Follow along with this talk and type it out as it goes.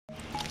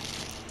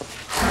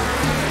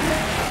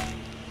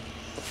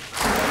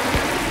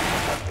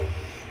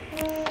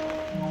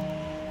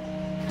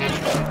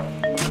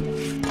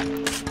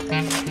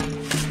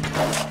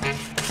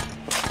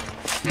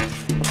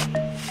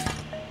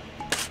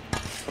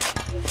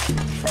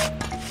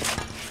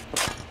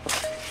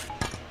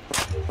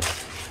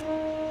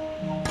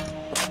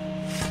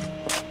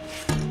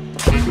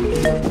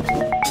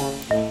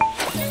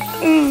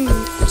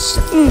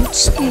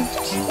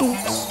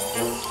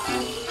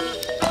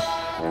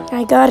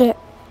I got it.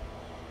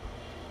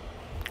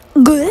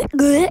 Good,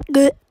 good,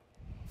 good.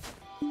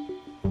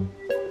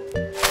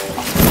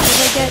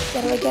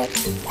 What do I get?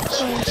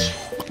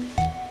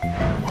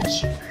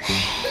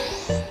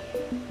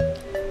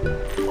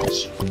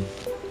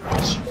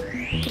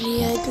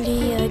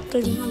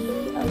 Ugly.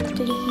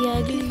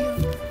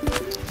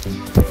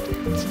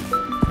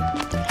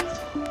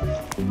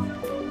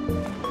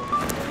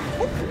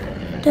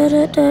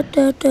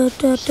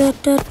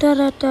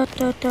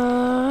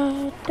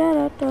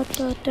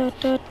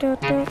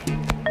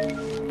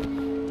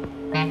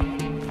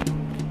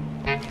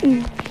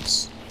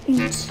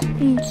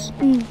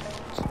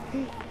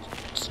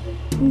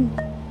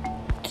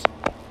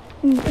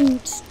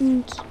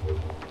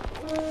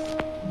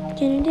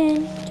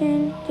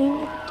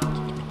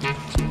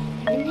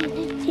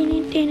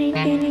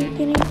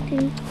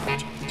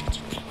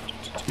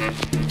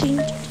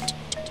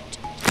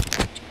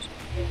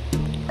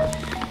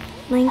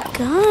 My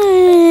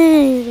God,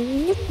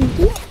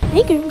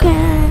 tiger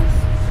grass.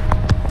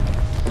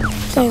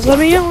 Guys, let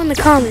me know in the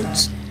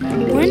comments.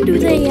 When do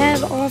they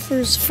have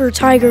offers for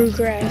tiger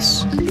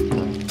grass?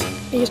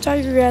 Because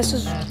tiger grass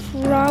is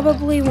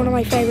probably one of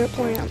my favorite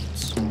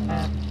plants.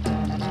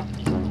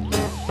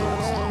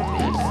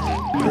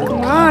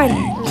 Come on.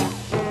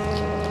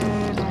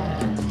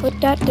 Put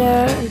that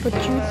there and put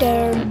you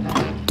there.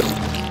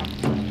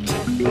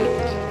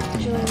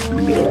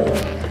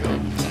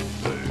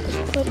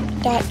 Put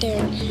that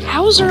there.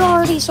 How is there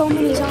already so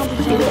many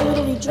zombies? I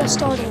literally just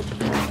started.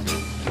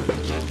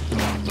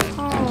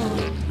 Oh,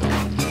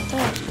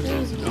 that's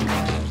crazy.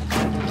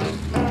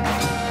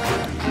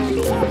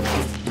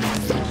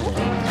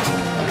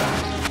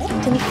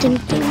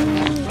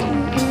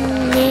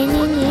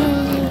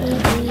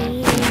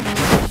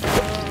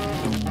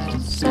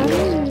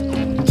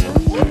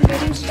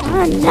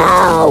 Oh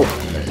no!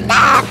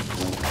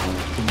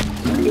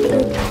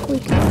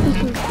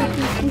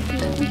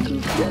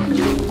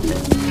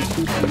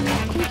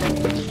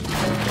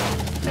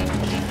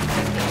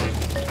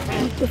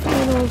 The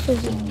final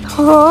physics.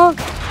 Huh?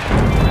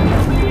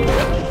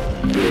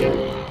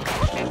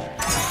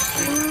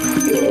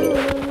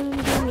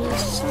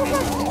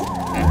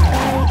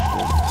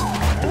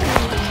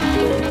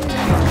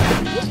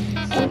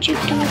 Don't you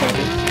do that.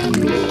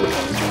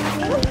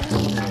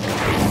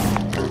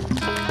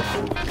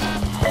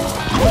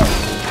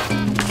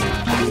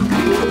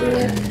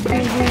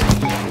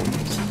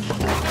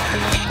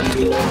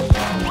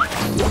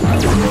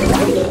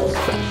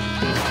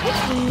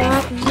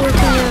 Not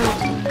working out.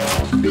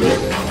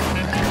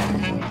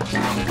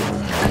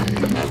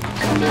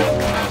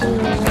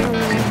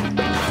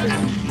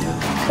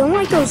 Don't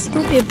like those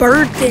stupid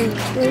bird things,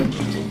 right?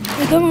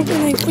 They come up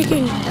and they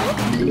freaking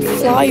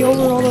fly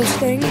over all those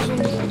things and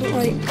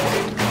like,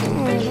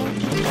 oh,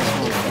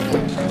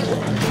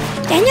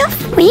 can you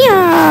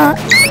feel?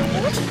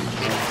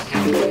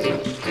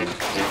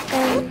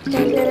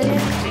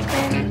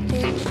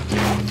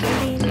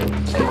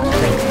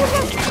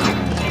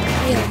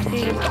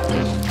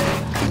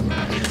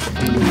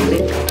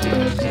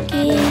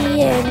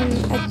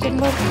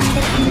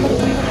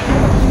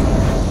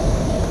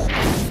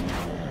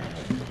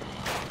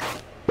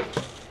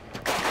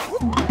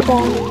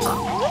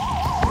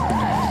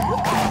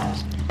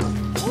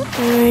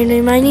 Alright,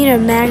 I might need a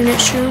magnet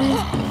shroom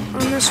on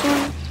this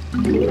one.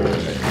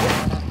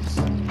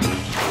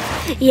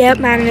 Yep,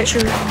 magnet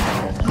shroom.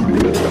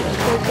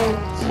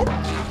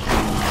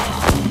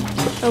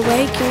 Oh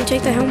wait, can we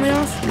take the helmet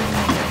off?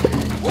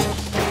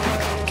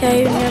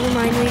 Okay, never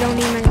mind, we don't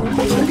need magnet.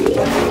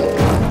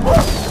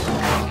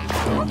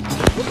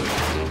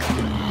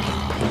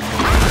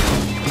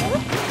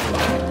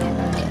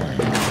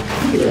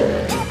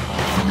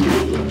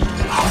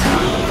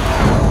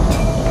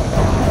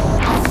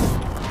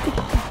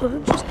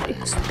 Bird just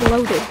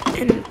exploded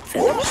in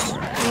feathers. I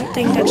don't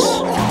think that's...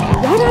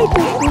 Why did I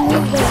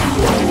remove that?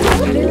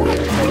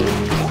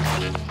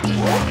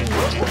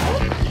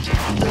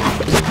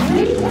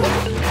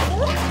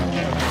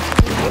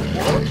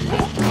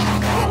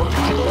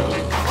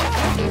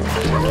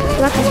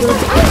 That is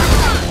really good.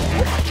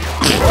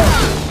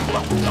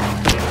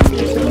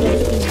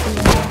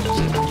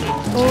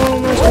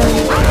 Almost done.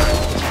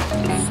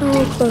 So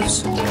close.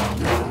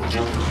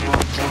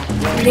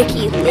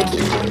 Licky.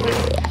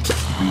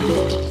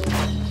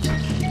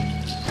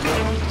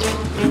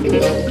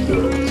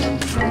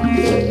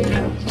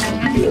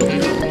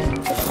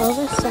 All of a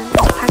sudden,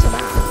 pass it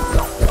out.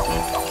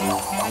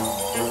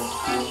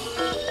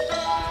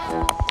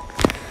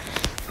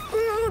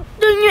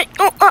 Dang it!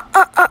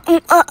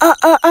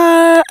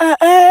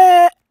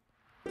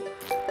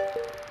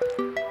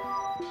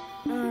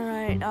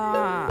 Alright,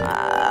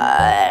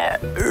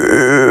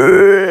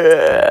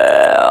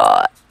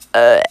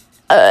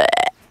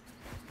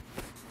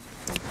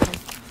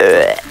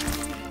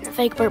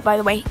 fake burp, by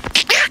the way.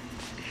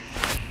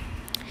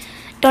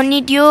 Don't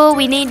need you.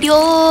 We need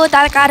you.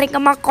 Tarik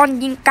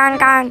kemakon jingkang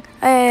kang.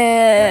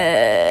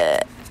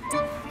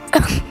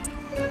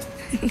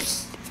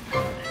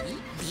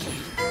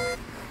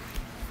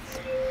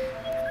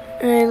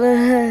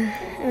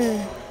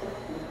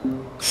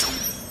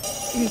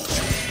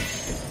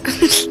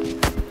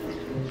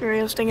 Sorry,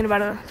 I was thinking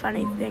about a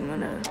funny thing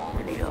on a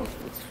video.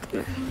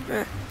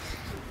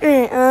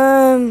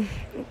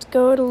 Let's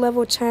go to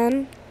level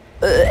 10.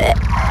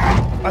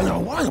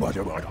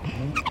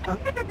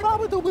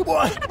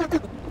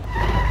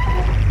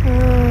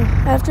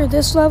 After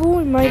this level,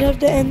 we might have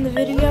to end the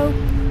video.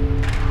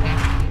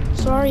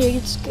 Sorry,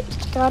 it's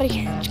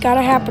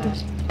gotta happen.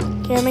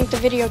 Can't make the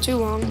video too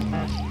long.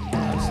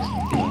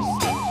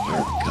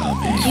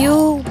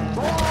 You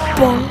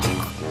bonk.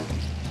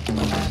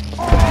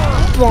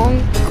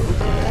 Bonk.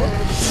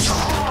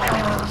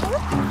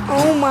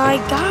 Oh my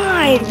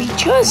god, we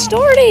just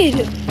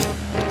started!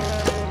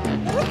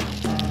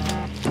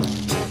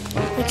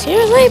 Like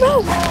seriously,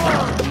 bro?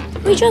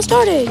 We just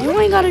started. You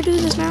ain't gotta do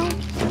this now.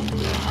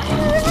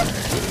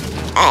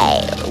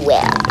 I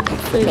will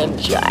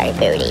flinch your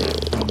booty.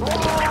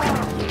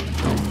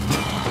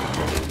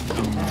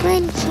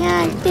 Flinch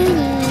your booty.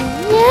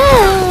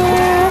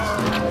 Yeah.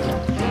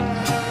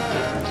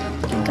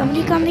 Come.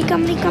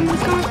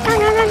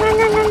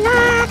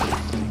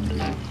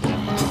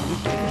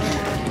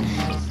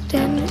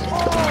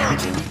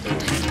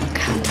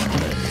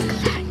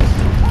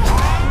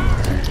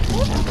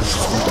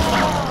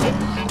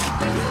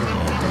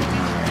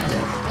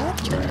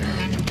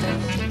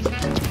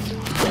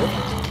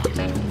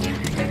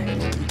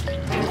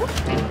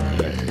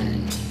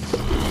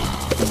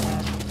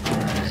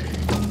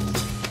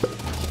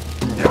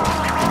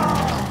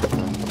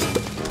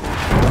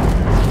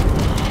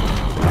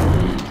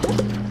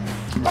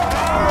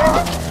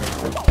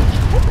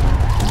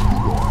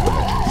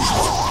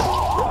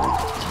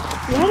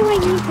 Why do I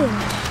need this?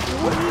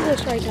 I don't need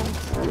this right now.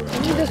 I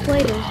need this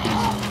later.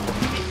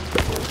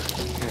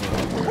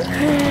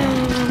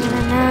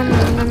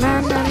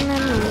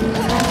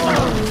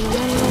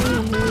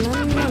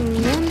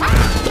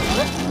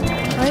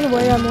 By the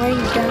way, I'm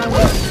laying down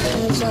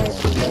and it's like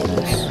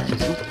this.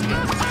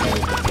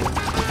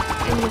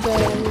 In the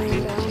bed, I'm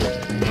laying down.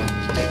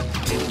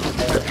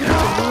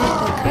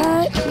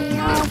 Cut me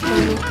off.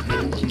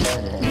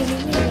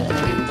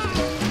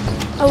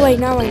 Oh wait,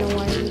 now I know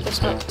why I need this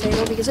hot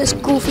potato, because this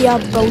goofy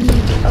ugly.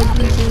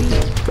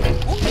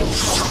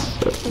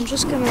 I'm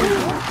just gonna...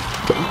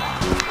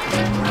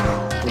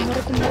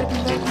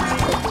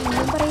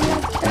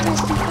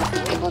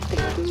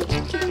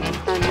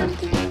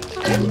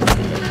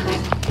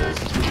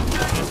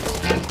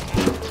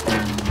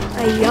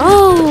 Yo,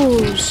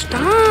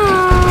 stop!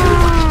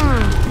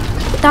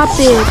 Stop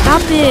it!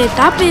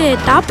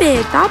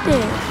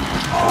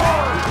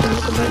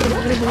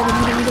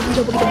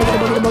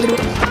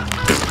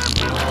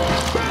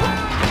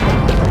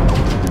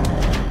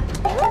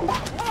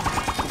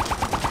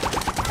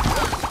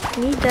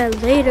 Need that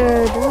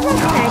later, dude.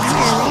 I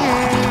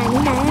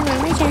need that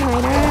information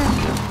later.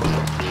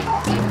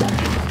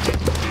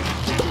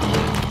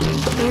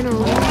 You know.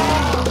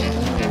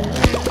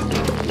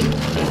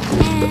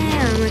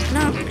 Yeah, I'm making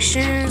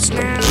options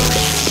now.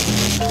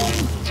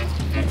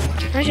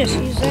 I just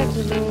used that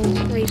for no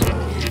reason.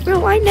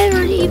 Bro, I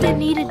never even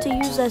needed to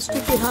use that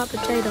stupid hot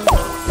potato.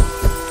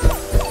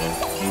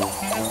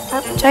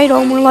 Hot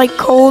potato, more like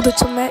cold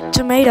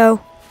tomato.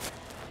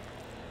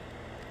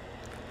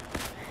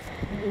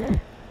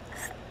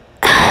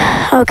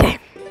 Okay.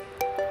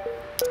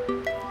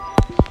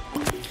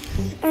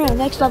 Alright,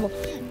 next level.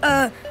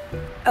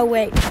 Oh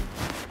wait.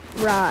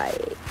 Right.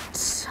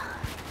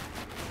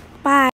 Bye.